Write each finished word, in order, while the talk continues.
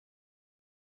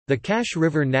The Cache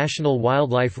River National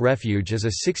Wildlife Refuge is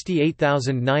a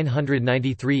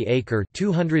 68,993-acre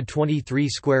 (223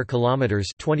 square kilometers)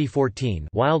 2014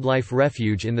 wildlife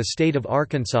refuge in the state of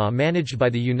Arkansas managed by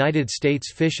the United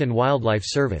States Fish and Wildlife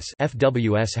Service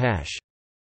 (FWS-).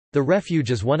 The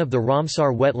refuge is one of the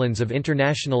Ramsar wetlands of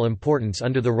international importance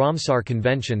under the Ramsar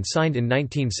Convention signed in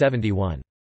 1971.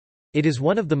 It is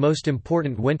one of the most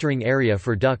important wintering area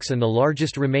for ducks and the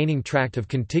largest remaining tract of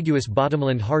contiguous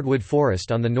bottomland hardwood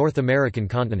forest on the North American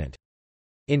continent.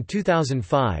 In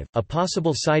 2005, a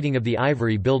possible sighting of the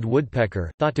ivory-billed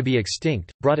woodpecker, thought to be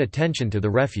extinct, brought attention to the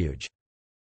refuge.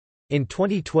 In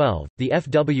 2012, the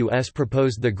FWS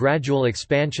proposed the gradual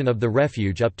expansion of the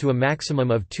refuge up to a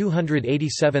maximum of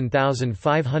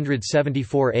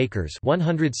 287,574 acres,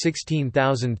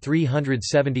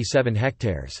 116,377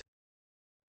 hectares.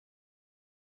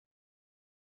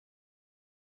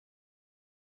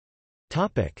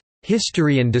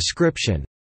 History and description.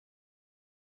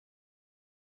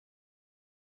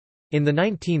 In the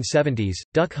 1970s,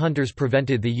 duck hunters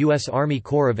prevented the U.S. Army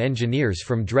Corps of Engineers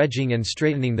from dredging and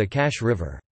straightening the Cache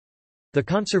River. The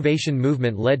conservation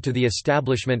movement led to the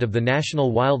establishment of the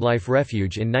National Wildlife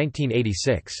Refuge in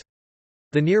 1986.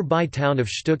 The nearby town of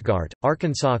Stuttgart,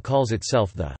 Arkansas calls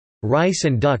itself the rice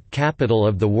and duck capital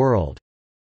of the world.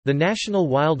 The National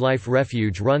Wildlife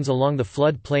Refuge runs along the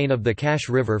flood plain of the Cache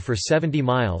River for 70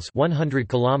 miles 100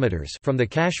 kilometers from the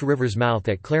Cache River's mouth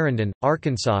at Clarendon,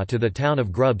 Arkansas to the town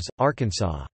of Grubbs,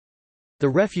 Arkansas. The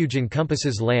refuge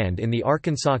encompasses land in the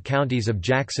Arkansas counties of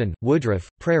Jackson, Woodruff,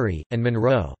 Prairie, and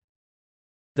Monroe.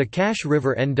 The Cache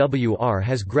River NWR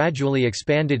has gradually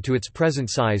expanded to its present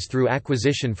size through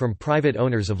acquisition from private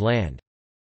owners of land.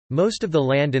 Most of the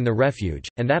land in the refuge,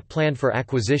 and that planned for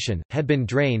acquisition, had been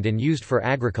drained and used for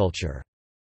agriculture.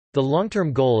 The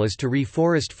long-term goal is to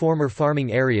reforest former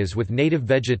farming areas with native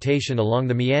vegetation along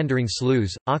the meandering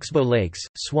sloughs, oxbow lakes,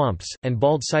 swamps, and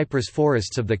bald cypress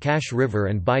forests of the Cache River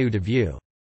and Bayou de View.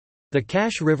 The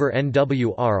Cache River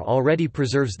NWR already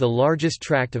preserves the largest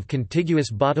tract of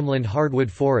contiguous bottomland hardwood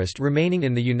forest remaining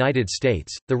in the United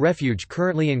States. The refuge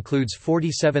currently includes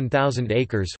 47,000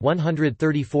 acres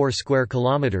 (134 square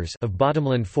kilometers) of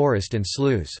bottomland forest and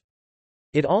sloughs.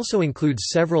 It also includes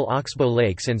several oxbow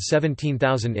lakes and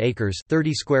 17,000 acres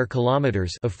 (30 square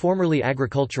kilometers) of formerly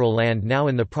agricultural land now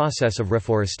in the process of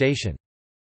reforestation.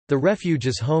 The refuge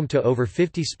is home to over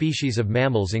 50 species of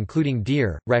mammals including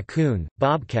deer, raccoon,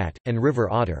 bobcat, and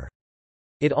river otter.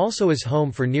 It also is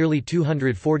home for nearly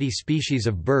 240 species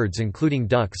of birds including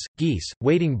ducks, geese,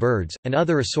 wading birds, and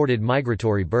other assorted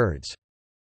migratory birds.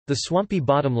 The swampy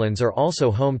bottomlands are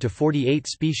also home to 48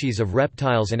 species of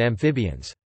reptiles and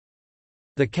amphibians.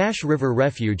 The Cache River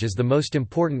Refuge is the most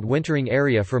important wintering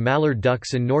area for mallard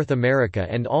ducks in North America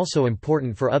and also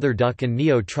important for other duck and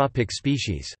neotropic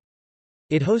species.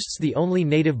 It hosts the only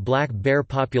native black bear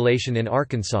population in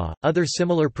Arkansas. Other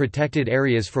similar protected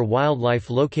areas for wildlife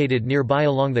located nearby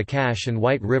along the Cache and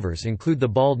White Rivers include the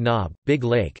Bald Knob, Big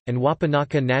Lake, and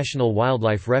Wapanaka National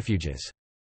Wildlife Refuges.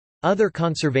 Other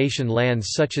conservation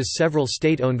lands such as several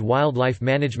state-owned wildlife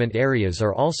management areas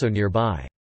are also nearby.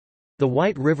 The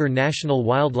White River National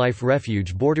Wildlife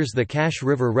Refuge borders the Cache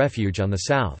River Refuge on the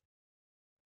south.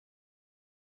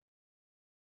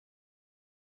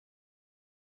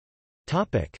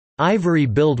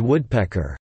 Ivory-billed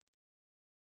woodpecker.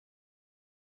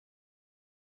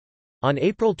 On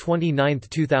April 29,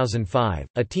 2005,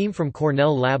 a team from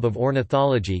Cornell Lab of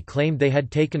Ornithology claimed they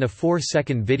had taken a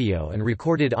 4-second video and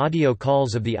recorded audio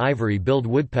calls of the ivory-billed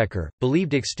woodpecker,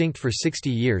 believed extinct for 60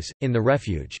 years, in the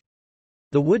refuge.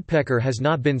 The woodpecker has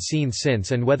not been seen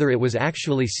since, and whether it was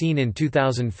actually seen in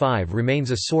 2005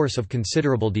 remains a source of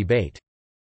considerable debate.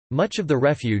 Much of the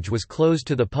refuge was closed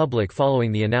to the public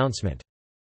following the announcement.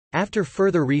 After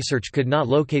further research could not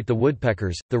locate the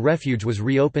woodpeckers, the refuge was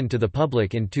reopened to the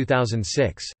public in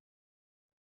 2006.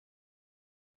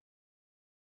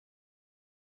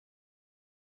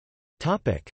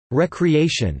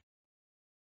 Recreation.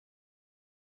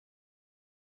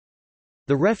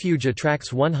 The refuge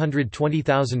attracts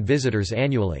 120,000 visitors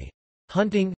annually.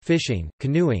 Hunting, fishing,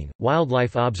 canoeing,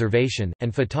 wildlife observation,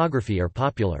 and photography are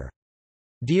popular.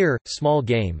 Deer, small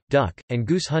game, duck, and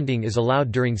goose hunting is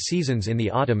allowed during seasons in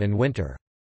the autumn and winter.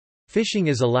 Fishing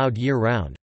is allowed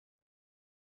year-round.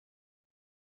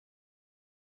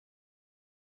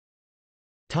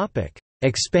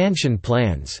 Expansion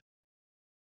plans.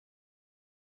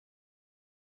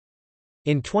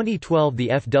 In 2012 the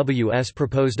FWS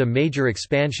proposed a major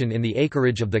expansion in the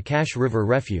acreage of the Cache River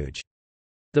Refuge.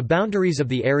 The boundaries of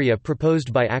the area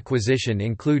proposed by acquisition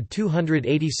include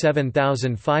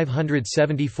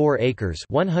 287,574 acres,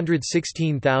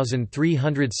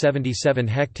 116,377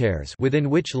 hectares, within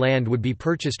which land would be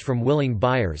purchased from willing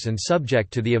buyers and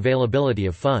subject to the availability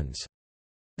of funds.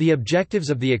 The objectives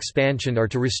of the expansion are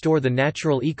to restore the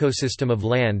natural ecosystem of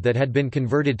land that had been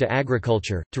converted to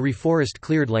agriculture, to reforest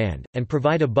cleared land, and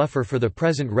provide a buffer for the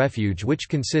present refuge, which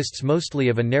consists mostly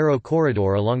of a narrow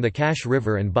corridor along the Cache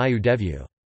River and Bayou Devieux.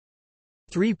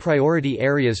 3 priority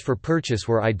areas for purchase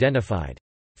were identified.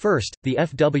 First, the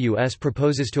FWS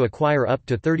proposes to acquire up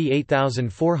to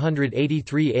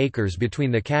 38,483 acres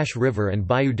between the Cache River and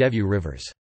Bayou Devieux rivers.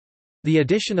 The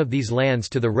addition of these lands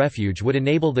to the refuge would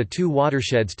enable the 2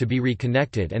 watersheds to be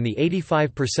reconnected and the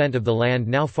 85% of the land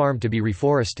now farmed to be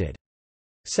reforested.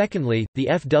 Secondly, the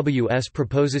FWS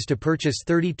proposes to purchase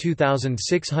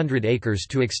 32,600 acres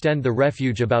to extend the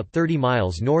refuge about 30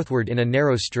 miles northward in a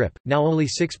narrow strip, now only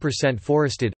 6%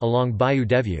 forested, along Bayou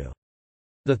Devieux.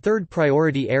 The third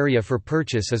priority area for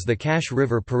purchase is the Cache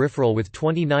River peripheral with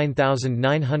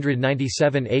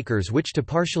 29,997 acres, which to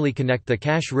partially connect the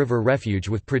Cache River refuge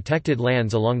with protected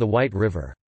lands along the White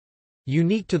River.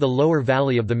 Unique to the lower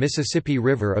valley of the Mississippi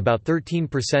River, about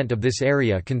 13% of this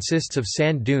area consists of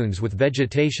sand dunes with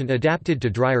vegetation adapted to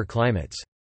drier climates.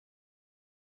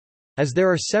 As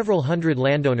there are several hundred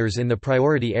landowners in the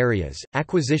priority areas,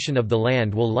 acquisition of the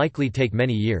land will likely take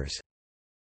many years.